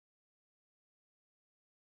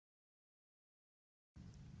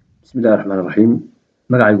بسم الله الرحمن الرحيم.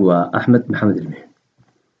 magacaygu waa Axmed Maxamed Ilmi.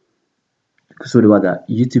 Kusoo dhawaada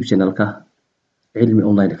YouTube channelka Cilmi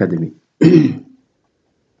Online Academy.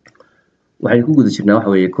 Waxaan ku guda jirnaa waxa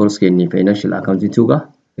weeye course-keeni Financial Accounting 2ga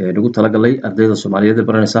ee lagu talagalay ardayda Soomaaliyeed ee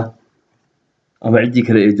baranaysa ama cidii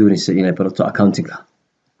kale ee doonaysa inay barato accounting-ka.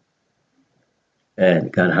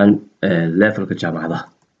 Gaar ahaan levelka jaamacadaha.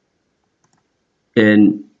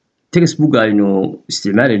 textbook aynu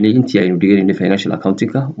isticmaalaynay intii aynu dhigaynay financial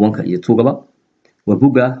accounting-ka 1ka iyo 2gaba waa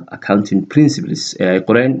buga accounting principles ee ay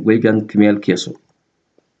qoreen Wegan Kimel Keso.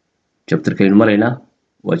 chapter-kaynu maraynaa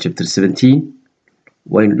waa chapter 17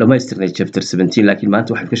 waynu dhamaystirnay chapter 17 laakiin maanta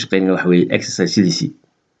waxaan ka shaqeynaa waxa weeye exercise-diisii.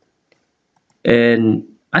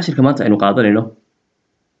 cashirka maanta aynu qaadanayno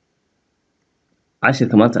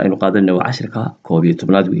waa cashirka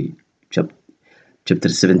 11aad weeye chapter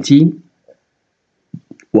 17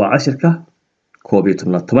 waa cashirka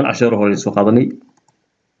 11aad 10 cashar hore soo qaadanay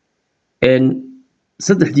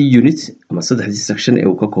saddexdii unit ama saddexdii section ee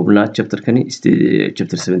uu ka koobnaa chapter-kani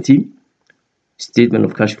chapter 17 statement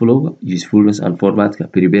of cash flow usefulness and format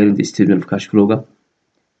preparing the statement of cash flow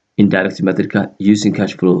indirect method using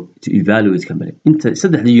cash flow to evaluate company inta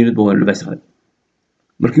saddexdii unit baa la basray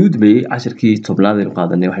markii uu dambeeyay cashirkii 10aad ee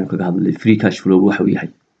qaadanay waxaan kaga hadlay free cash flow waxa uu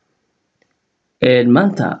yahay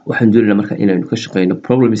maanta waxaan doonaynaa marka inaynu ka shaqeyno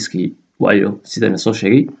problemskii waayo sidaan soo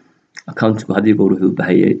sheegay accounting-ku hadii goor wuxuu u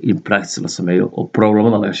baahan yahay in practice la sameeyo oo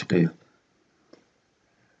problemada laga shaqeeyo.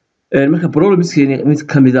 marka problemskeeni mid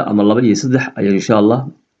kamid ah ama 2 iyo 3 ayaan insha Allah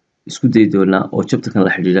isku day doonaa oo chapter-kan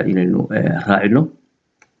la xiriira inaynu raacino.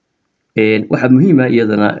 waxa muhiim ah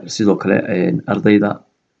iyadana sidoo kale ardayda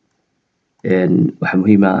waxa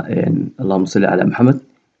muhiim ah Allahumma salli ala Muhammad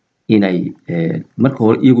inay marka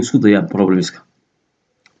hore iyagu isku dayaan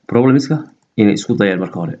problemska inay isku dayaan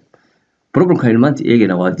marka hore. problemka aynu maanta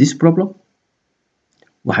eegayna waa this problem.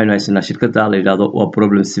 waxaynu haysanaa shirkadda la yiraahdo waa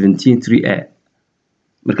problem 17.3a.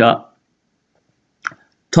 marka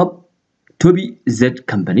Toby Z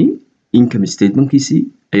Company income statement-kiisi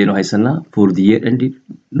ayaynu haysanaa for the year ended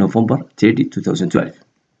November 30, 2012.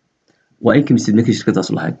 waa income statement-kii shirkaddaas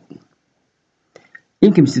lahayd.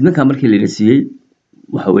 income statement-ka markii la siiyay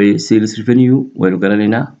waxa weeye sales revenue waynu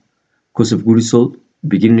garanaynaa, cost of goods sold,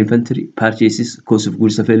 beginning inventory, purchases, cost of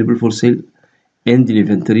goods available for sale, ending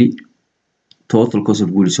inventory, total cost of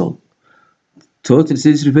goods sold, total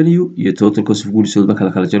sales revenue iyo total cost of goods sold marka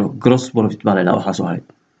la kala jaro gross profit baa la yiraahdaa. waxa soo haray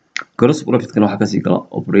gross profit kana waxa ka sii gala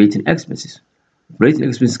operating expenses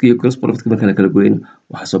iyo gross profit marka la kala gooyay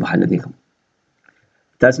waxa soo baxay net income.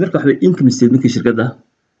 taas marka waxa income statement-ka shirkadda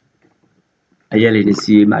ayaa la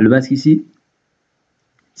siiyay macluumaadkiisii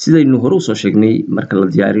sidaynu hore u soo sheegnay. marka la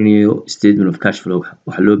diyaarinayo statement of cash flow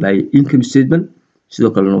waxa loo baahay income statement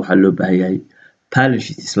sidoo kale waxa loo baahay balance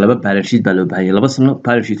sheet. laba balance sheet baa loo baahay, laba sano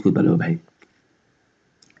balance sheet kood baa loo baahay.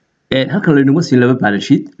 halkan laynu wasi laba balance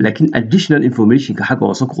sheet laakiin additional information ka xagga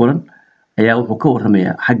hoose ku qoran ayaa wuxuu ka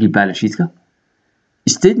warramayaa xaggii balance sheet-ka.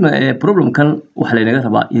 statement problem kan waxa la inaga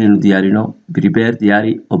rabaa inaynu diyaarino prepare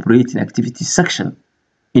diary operating activity section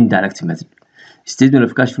indirect method. statement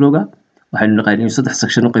of cash flow waxaynu naqaanay 3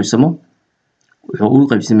 section u qaybsamo. wuxuu u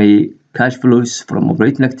qaybsamay cash flows from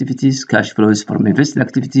operating activities, cash flows from investing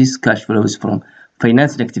activities, cash flows from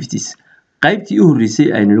financing activities. qaybtii u horeysay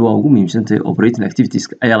aynu waa ugu muhiimsantahay operating activities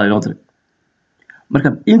ayaa la inoo diray. marka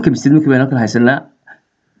income statement-ka baynu kala haysanaa,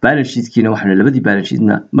 balance sheet-kiina waxaanu labadii balance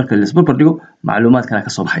sheet-na marka la isbarbar dhigo macluumaadkana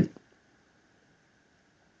ka soo baxay.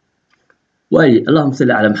 waayo Allahumma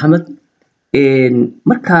salli ala Muhammad.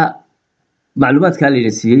 marka macluumaadka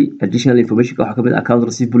la siiyay additional information waxa kamid account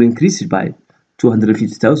receivable increased by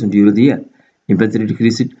 250,000 during the year, inventory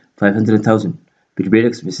decreased 500,000, prepaid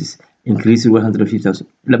expenses increased 150,000.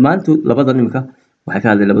 lamaantu labada nimka waxay ka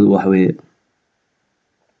hadlayaan labadu waxa weeye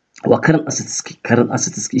waa current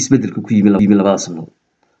assets isbedelka ku yimi labada sano.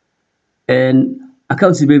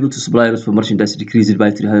 accounts payable to suppliers for merchandise decreased by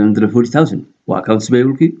 340,000 waa accounts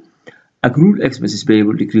payable. accrued expenses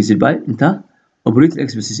payable decreased by inta operating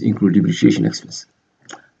expenses include depreciation expense.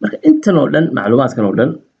 marka intan oo dhan macluumaadkan oo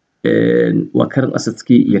dhan waa current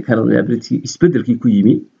assets-kii iyo current liability isbedelkii ku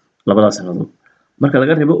yimi labada sanadood. marka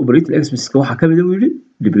laga reebo operating expenses-ka waxa kamid ah wili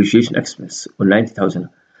depreciation expense oo 90,000.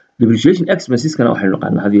 depreciation expenses-kana waxaynu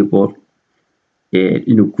naqaanaa hadii goor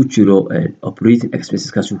inuu ku jiro operating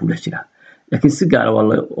expenses-kaas uu ku dhex jira laakiin si gaar ah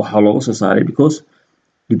waxa looga soo saaray because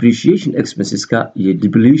depreciation expenses-ka iyo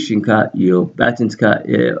depletion-ka iyo patent-ka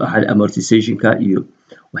amortization-ka iyo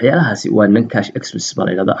waxyaalahaasi waa non cash expenses baa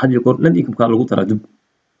la yiraahdaa. hadii goor net income-ka lagu taradub.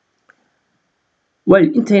 way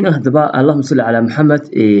intayna hadaba Allahumma salli ala Muhammad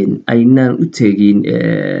aynaan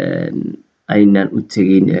u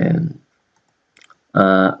tagin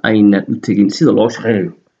ayna u tagin sida loo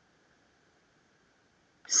shaqeynayo.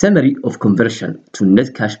 Summary of conversion to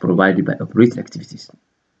net cash provided by operating activities.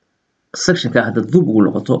 Section ka hadda dub ugu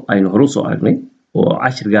noqoto aynu hore soo aragnay oo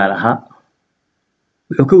cashir gaar ahaa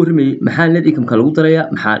wuxuu ka warramayay maxaa net income ka lagu darayaa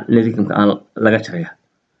maxaa net income ka aan laga jarayaa.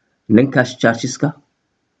 Non cash charges ka,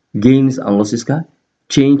 gains and losses ka,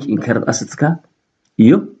 change in current assets ka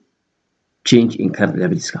iyo change in current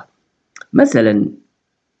liabilities ka. Masalan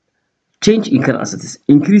change in current assets,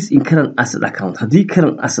 increase in current asset account. Haddii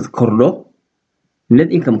current asset kordho net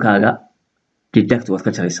income kaaga deduct waad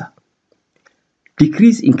ka jaraysaa.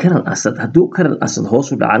 Decrease in current asset, hadduu current asset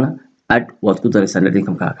hoos u dhacana add waad ku daraysaa net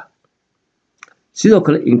income kaaga. Sidoo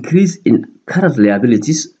kale increase in current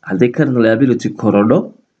liabilities, hadday current liability korodho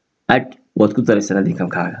add waad ku daraysaa net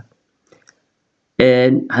income kaaga.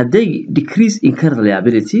 And hadday decrease in current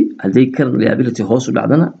liability, hadday current liability hoos u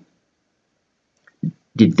dhacdana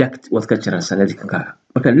deduct waad ka jaraysaa net income kaaga.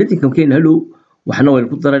 Marka net income keena hadhow waxna waynu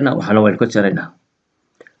ku daraynaa waxna waynu ka jaraynaa.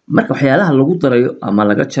 marka waxyaalaha lagu darayo ama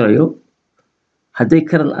laga jarayo haday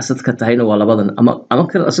current asset ka tahayna waa labadan ama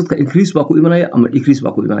current asset ka increase baa ku imanaya ama decrease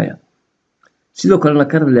baa ku imanaya sidoo kalena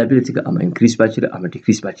current liability ka ama increase baa jira ama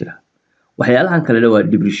decrease baa jira waxyaalahan kale waa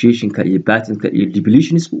depreciation ka iyo patent ka iyo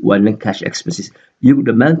depletions waa non cash expenses iyagu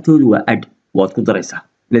dhamaantood waa add waad ku daraysaa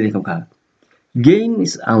net income ka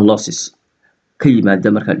gains and losses ka yimaada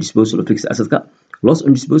marka disposal of fixed asset ka loss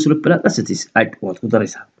on disposal of plant assets add waad ku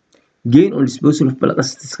daraysaa gain on disposal of plant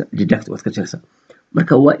assets deduct waad ka jaraysaa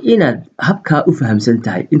marka waa inaad habka u fahamsan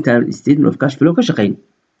tahay intaan statement of cash flow ka shaqeyn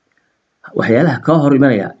waxyaalaha ka hor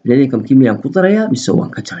imanaya net income kimiyaan ku daraya mise waan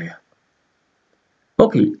ka jaraya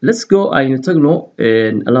okay let's go aynu tagno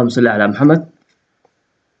Allahumma salli ala Muhammad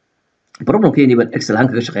problem keeni ban excel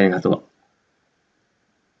hanka ka shaqeynayna hadaba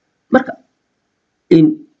marka in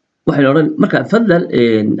waxay oran marka fadlan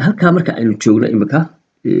halka marka aynu joogno imika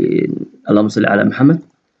Allahumma salli ala Muhammad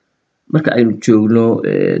marka aynu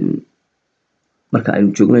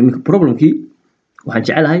joogno imika problemkii waxaan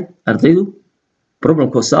jecelahay ardaydu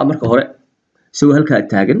problemko saa marka hore soo halka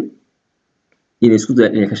taagan inay isku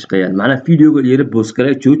dayaan inay ka shaqeeyaan macnaha videoga yara post kale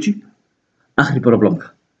jooji akhri problemka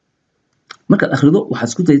marka akhrido waxaad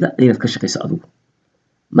isku daydaa inaad ka shaqeyso adigu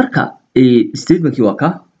marka statementkii waa ka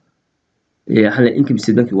hal income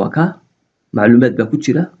statementkii waa ka macluumaad baa ku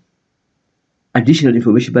jira additional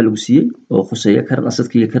information baa lagu siiyay oo khuseeya current asset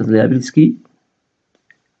iyo current liabilities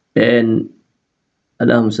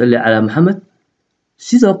Allahumma salli ala Muhammad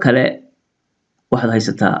sidoo kale waxaad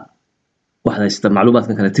haysataa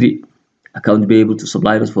macluumaadkan kale 3 account payable to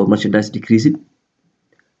suppliers for merchandise decreasing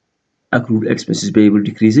accrued expenses payable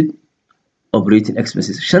decreasing operating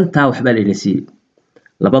expenses shanta waxba leena siiyay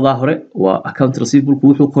labada hore waa account receivable ku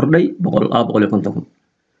wuxuu kordhay 150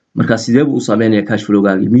 marka sidee buu u saameeyaa cash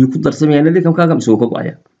flow-gaaga miyuu ku darsamayaan net income-kaaga mise uu ka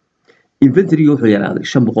go'aya inventory wuxuu yaraaday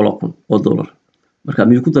 $500,000 marka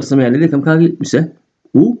miyuu ku darsamayaan net income-kaaga mise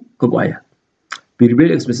uu ka go'aya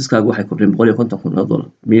prepaid expenses-kaaga waxay kordheen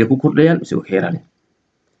 $150,000 miyay ku kordhayaan mise way ka yaraanayaan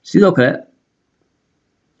sidoo kale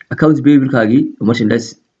account payable-kaagii merchandise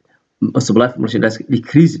supply for merchandise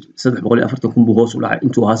decreased 340,000 buu hoos u dhacay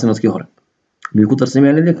intuu ahaa sanadkii hore miyuu ku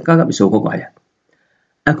darsamayaan net income-kaaga mise uu ka go'aya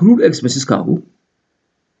accrued expenses-kaagu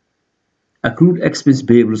accrued expense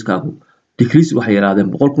payables kaagu decrease waxay yaraadeen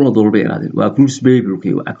 $100,000 bay yaraadeen waa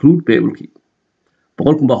accrued payable-kii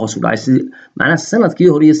 100,000 baa hoos u dhacay sidii macnaha sanadkii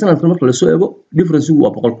hore iyo sanadkan marka la soo eego difference-gu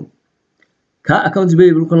waa 100,000 ka account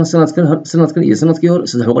payable-kana sanadkan iyo sanadkii hore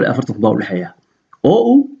 340,000 baa u dhaxeeya oo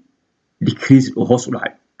uu decrease oo hoos u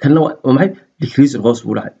dhacay kana waa maxay decrease oo hoos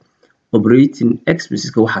u dhacay operating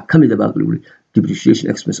expenses-ka waxa kamid ah depreciation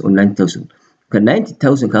expense oo 9,000 ka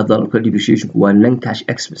 90,000 ka dollar depreciation waa non cash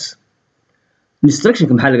expense instruction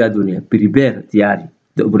maxaa laga doonayaa prepare diary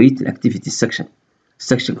the operating activity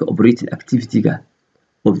section ka operating activity-ga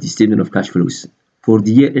of the statement of cash flows for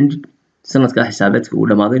the year ended sanadka xisaabeedka uu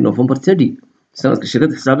dhamaaday November 30 sanadka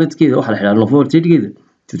shirkadda xisaabeedkeeda waxa la xidhaa November 30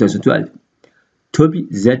 2012 Toby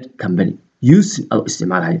Z company using al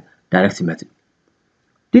isticmaalaya direct method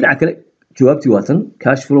dhinaca kale jawaabtii waatan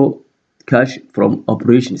cash from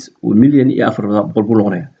operations oo million iyo 400 buu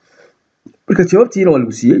noqonaya marka jawaabtiina waa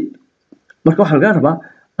lagu siiyay marka waxa laga rabaa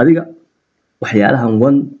adiga waxyaalahan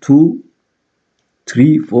 1 2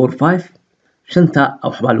 3 4 5 shanta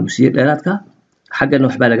waxba lagu siiyay dheeraadka xaggana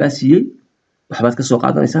waxba laga siiyay waxbaad ka soo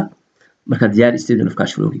qaadanaysaa marka diyaar statement of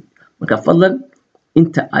cash flow marka fadlan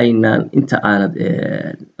inta aanad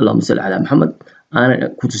Allahumma salli ala Muhammad ana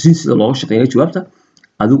ku tusin sida loo shaqeeyo jawaabta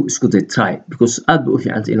adigu isku day try because aad buu u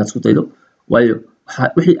fiican inaad isku daydo waayo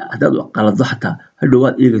wixii hadaad qalad xataa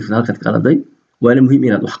hadhowaad eegaysaa halka qaladay وانا مهم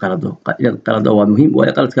إن أروح قلده waa muhiim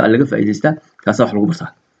waa qaladka laga faa'iideystaa kaas wax lagu bartaa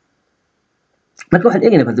marka waxaan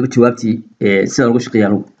eegaynaa hadaba jawaabtii sida lagu shaqeeyo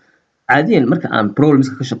anigu caadiyan marka aan problems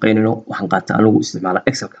ka shaqeynayno waxaan qaataa anigu isticmaala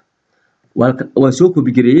Excel-ka waa soo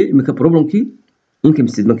koobi gareeyay iminka problemkii income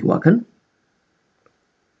statement-kii waa kan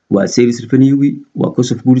waa sales revenue-gii waa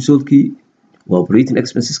cost of goods sold-kii waa operating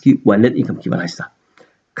expenses-kii waa net income-kii baan haystaa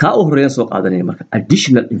ka u horeeya soo qaadanaya marka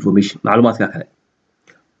additional information macluumaadka kale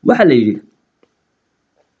waxa la yiri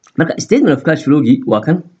marka statement of cash flow-gii waa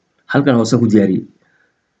kan halkan hoose ku diyaariyay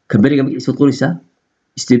company-ga magaciisa qoraysaa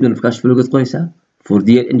statement of cash flow-ga qoraysaa for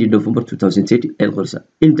the year ending November 2030 ay qoraysaa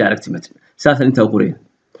indirect method saasan inta qoraya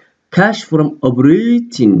cash from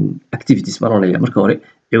operating activities marnaya marka hore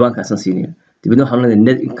ciwaankaasaan siinaya dibadna waxaan leeyahay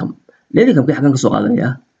net income ka xagan ka soo qaadanaya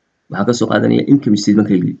waxa ka soo qaadanaya income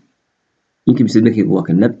statement-kayga waa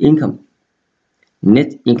kan net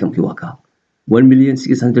income-kii waa ka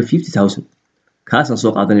 1,650,000 kaasaan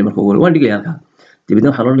soo qaadanaya marka hore waan dhigay halka dibadna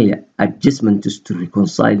waxaan leeyahay adjustments to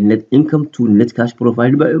reconcile net income to net cash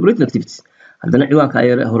provided by operating activities haddana ciwaanka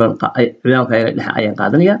ay dhex ayaan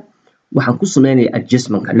qaadanaya waxaan ku sameeynaya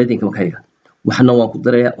adjustment-ka net income-kayga waxna waan ku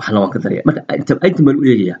daraya waxna waan ka daraya marka item baan u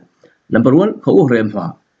eegaya number 1 ka ugu horeeya muxuu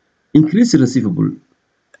ahaa increase receivable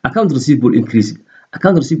account receivable increase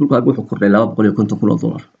account receivable-ka wuxuu kordhay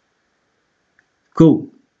 $250,000 ko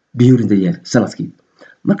during the year sanadkii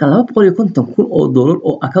marka $250,000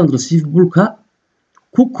 oo account receivable-ka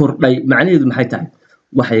ku kordhay macnaheedu maxay tahay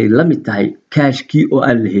waxay la mid tahay cash-kii oo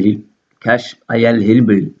aan la helin cash ayaa la helin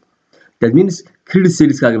bay that means credit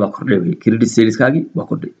sales-kaagi baa kordhay credit sales-kaagi waa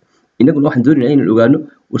kordhay inaguna waxaan doonaynaa inaan ogaano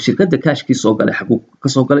war shirkadda cash-kii soo galay xaguu ka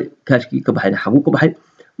soo galay cash-kii ka baxayna xaguu ka baxay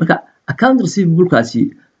marka account receivable-kaasi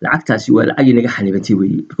lacagtaasi waa lacag inaga xanibantay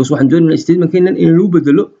weeye because waxaan doonaynaa statement-keenan in lagu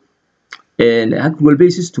bedelo actual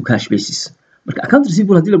basis to cash basis marka account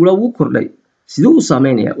receivable haddii lagu wuu kordhay sidoo uu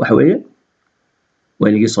saameynaya waxa weeye waa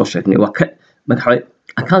inaga soo sheegnay waa ka marka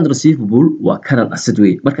account receivable waa current asset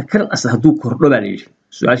weeye marka current asset hadduu kordho baa la yidhi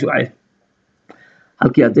su-aasha wacay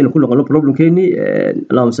halkii haddaynu ku noqono problemkeennii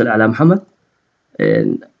allahuma salli calaa maxamed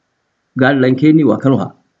guideline-keennii waa kan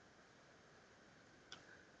ahaa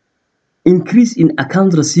increase in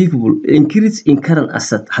account receivable increase in current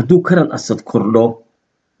asset hadduu current asset kordho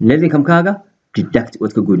net income-kaaga deduct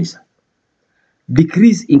waad ka goynaysaa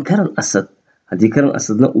decrease in current asset haddii current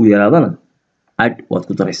assetna uu yaraadana add waad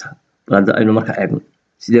ku daraysaa hadda aynu marka eegno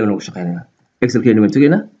sidee baan ugu shaqeynaynaa Excel-keena waan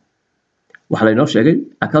tegaynaa waxa la inoo sheegay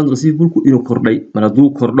account receivable-ku inuu kordhay mar hadduu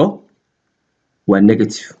kordho waa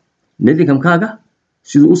negative net income-kaaga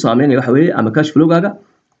siduu u saameynayo waxa weeye ama cash flow-gaaga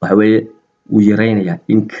waxa weeye wuu yaraynayaa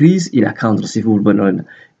increase in account receivable baan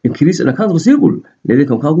increase in account receivable net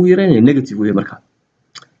income-kaagu wuu yaraynaya negative weeye marka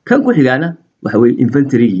kan ku xigaana waxa weeye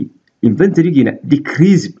inventory-giina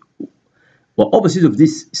decrease waa opposite of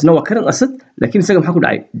this isna waa current asset laakiin isaga maxaa ku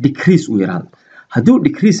dhacay decrease uu yaraado hadduu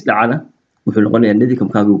decrease dhacana wuxuu noqonayaa net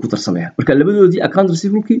income-kaaga uu ku tarsamaya marka labadoodii account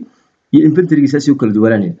receivable-kii iyo inventory-giisa si kala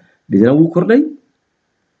duwanaanaya midna wuu kordhay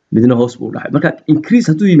midna hoos buu dhacay marka increase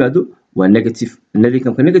hadduu yimaado waa negative net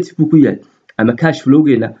income-ka negative buu ku yahay ama cash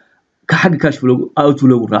flow-geena ka xagga cash flow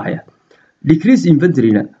outflow raacaya decrease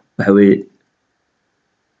inventory-na waxa weeye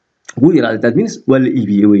wuu yaraaday that means waa la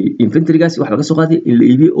iibiyey weeye inventory-gaasi wax laga soo qaaday in la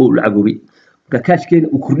iibiyey oo la cagoobay marka cash-keena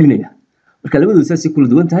uu kordhinaya marka labadoodu saas kala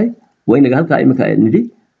duwan tahay waa inaga halkaa iminka nidhi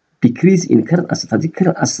decrease in current asset haddii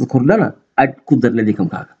current asset kordhana add ku dar net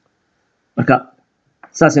income-kaaga marka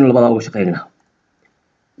saasaynu labadaa uga shaqeynayna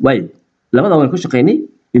waayo labadaa waan ka shaqeynay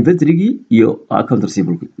inventory-gii iyo account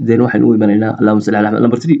receivable-kii then waxaynu u imanaynaa allahumma salli ala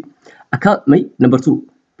number 3 number 2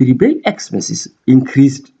 prepaid expenses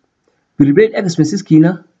increased prepaid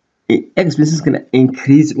expenses-kiina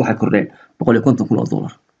increase waxay kordheen $150,000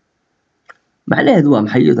 macnaheedu waa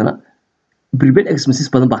maxay iyadana prepaid expenses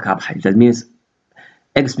badan baa kaa baxay that means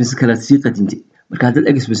expenses kala sii qadintay marka haddaad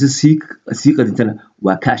expenses sii qadintana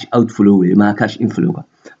waa cash outflow weeye maaha cash inflow-ga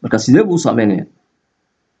marka sidee buu u saameynaya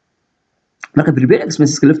marka prepaid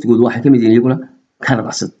expenses-ka laftigoodu waxay ka mid yihiin iyaguna current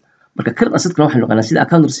asset marka current asset-kana waxay noqonaa sida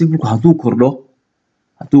account receivable-ku hadduu kordho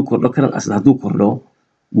current asset hadduu kordho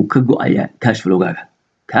wuu ka go'ayaa cash flow-gaaga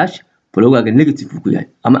cash flow-gaaga negative buu ku yahay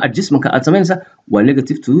ama adjustment-ka aad samaynaysaa waa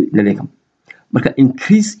negative to net income marka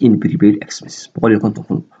increase in prepaid expenses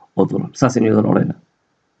 $150,000 saasaynu iyadan odhanaa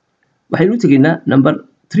waxaynu u tegaynaa number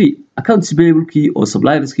 3 accounts payable-kii oo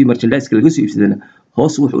suppliers-kii merchandise-ka laga soo iibsadana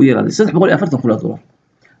hoos wuxuu u yaraaday $340,000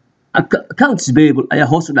 accounts payable ayaa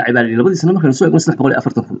hoos u dhacay baa labadii sano markaynu soo eegno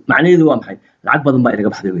 $340,000 macnaheedu waa maxay lacag badan baa inaga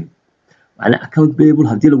baxday wey macnaa account payable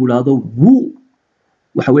haddii lagu yidhaahdo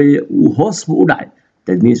waxa weeye uu hoos buu u dhacay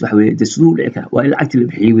that means waxa weeye dee siduu u dhici kara waa in lacagtii la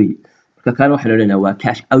bixiyey weeye marka kaana waxaynu leenahay waa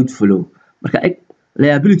cash outflow marka eg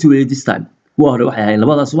liability way this time kuwa hore waxay ahaayeen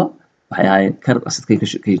labadaasba waxay ahaayeen current asset ka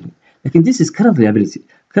shaqeeyay laakiin this is current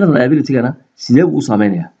liability gana sidee uu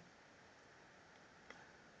saameynaya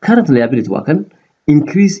current liability waa kan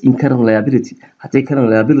increase in current liability haddii current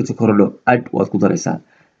liability korodho add waad ku daraysaa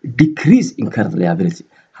decrease in current liability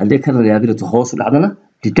haddii current liability hoos u dhacdana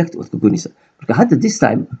deduct waad ka goynaysaa marka hadda this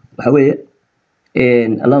time waxa weeye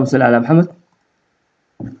Allahumma salli ala Muhammad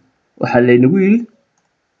waxaa laynagu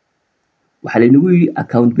yidhi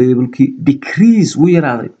account payable kii decrease wuu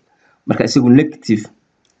yaraaday marka isagu negative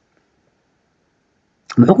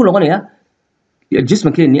muxuu ku noqonayaa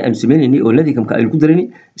adjustment keeni aynu sameynayni oo ladii kamka aynu ku dareeni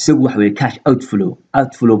isagu waxa weeye cash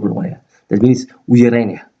outflow buu noqonayaa that means wuu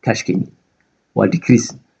yaraynaya cash keeni waa decrease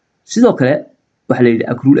sidoo kale waxa la yidhi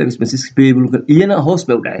accrued expenses payable iyana hoos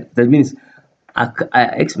bay u dhaceen that means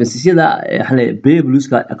expenses yada payables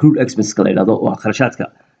ka accrued expenses ka la yiraahdo waa kharashaadka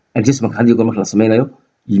adjustment hadii goor marka la sameynayo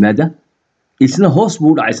yimaada isna hoos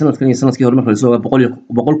buu u dhacay sanadkan iyo sanadkii hore marka la soo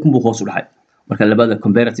 100 kun buu hoos u dhacay marka labada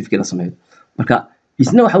comparative kala sameeyo marka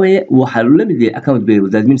isna waxa weeye waxa la mid yahay account payable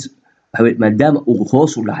that means waxa weeye maadaama uu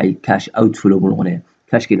hoos u dhacay cash outflow buu noqonayaa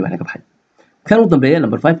cash keeni waxa ka baxay kan u dambeeya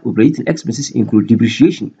number 5 operating expenses include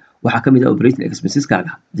depreciation waxa kamid ah operating expenses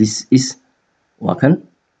kaaga this is waa kan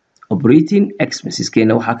operating expenses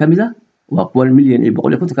keena waxa kamid ah waa 1 million iyo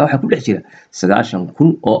 150 ka waxa ku dhex jira 9,000 kun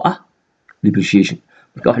oo ah depreciation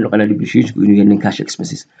marka waxa noqonaa depreciation inuu yahay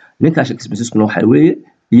cash expenses kuna waxa weeye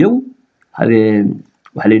iyagu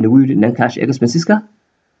waxa laynagu yidhi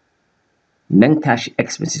non-cash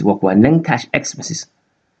expenses waa kuwa non-cash expenses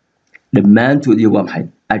dhammaantood iyagu waa maxay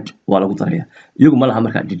add waa lagu daraya iyagu ma laha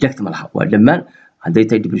marka deduct ma laha waa dhammaan hadday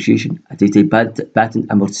tahay depreciation hadday tahay patent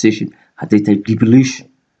amortization hadday tahay depletion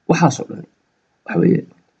waxaasoo dhan waxa weeye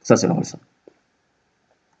saasay noqonaysaa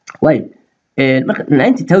waayo marka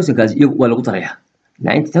 90,000 kaas iyagu waa lagu daraya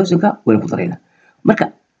 90,000 ka waa lagu darayna marka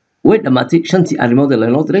way dhamaatay shantii arrimood ee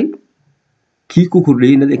laynoo diray kii ku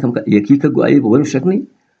kordhayay net income-ka iyo kii ka go'ayayba waynu sheegnay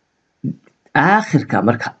aakhirka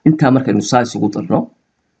marka intaa markaynu saa isugu darno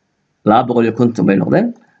 250 bay noqdeen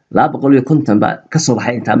 250 baa ka soo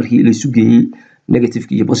baxay intaa markii la isu geeyey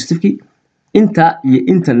negative-kii iyo positive-kii intaa iyo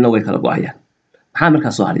intanna way kala go'ayaan maxaa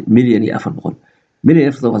markaa soo haray million iyo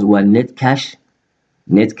 400 waa net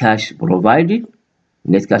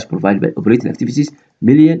cash provided by operating activities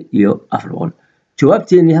million iyo 400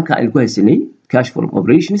 jawaabteeni halka aynu ku haysanay cash from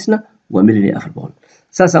operationsna waa million iyo 400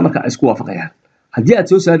 saasa marka isku waafaqayaan haddii aad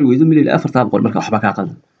soo saari weydo million iyo 400 marka waxba ka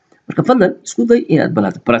qaldan marka fadlan isku day inaad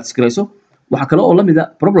balaad practice garayso waxa kale oo la mid ah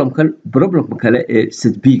problem kale ee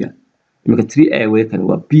SB-ga imika 3A way kan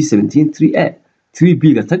waa B17 3B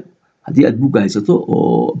ga tag haddii aad buug haysato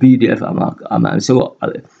oo PDF ama isagoo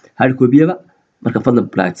hard copy-ba marka fadlan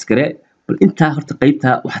practice garee bal inta horta qaybta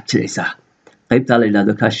waxaad jilaysaa qaybta la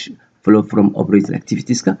yiraahdo cash flow from operating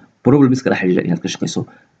activities ka problems kala xiriira inaad ka shaqeyso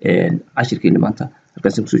cashirkeena maanta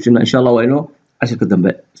halkaas ku soo jeedna insha Allah wayno cashirka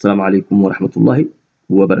dambe assalamu alaykum wa rahmatullahi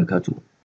wa barakatuh